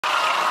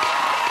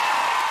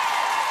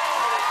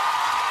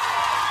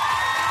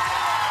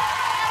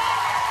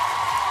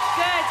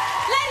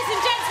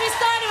Christmas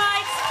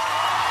Dynamite.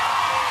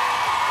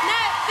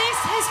 Now, this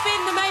has been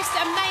the most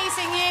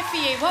amazing year for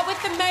you. What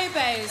with the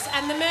Mobos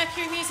and the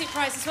Mercury Music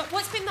Prizes,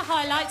 what's been the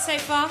highlight so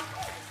far?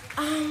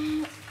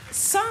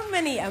 So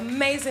many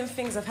amazing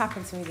things have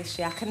happened to me this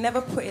year. I can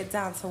never put it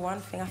down to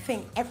one thing. I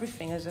think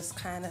everything has just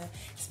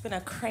it's been a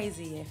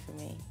crazy year for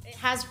me. It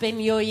has been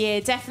your year,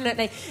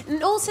 definitely.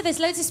 And also, there's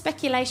loads of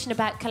speculation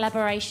about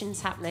collaborations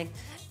happening.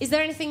 Is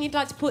there anything you'd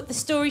like to put the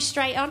story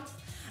straight on?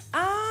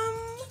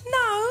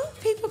 No.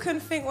 People can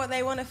think what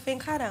they want to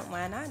think. I don't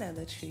mind. I know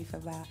the truth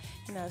about,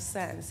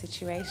 certain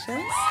situations.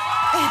 And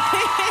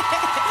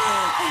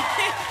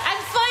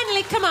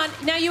finally, come on,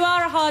 now you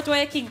are a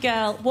hard-working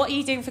girl. What are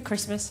you doing for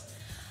Christmas?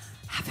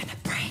 Having a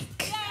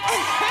break.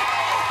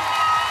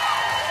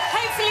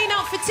 Hopefully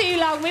not for too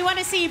long. We want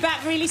to see you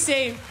back really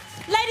soon.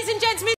 Ladies and gentlemen...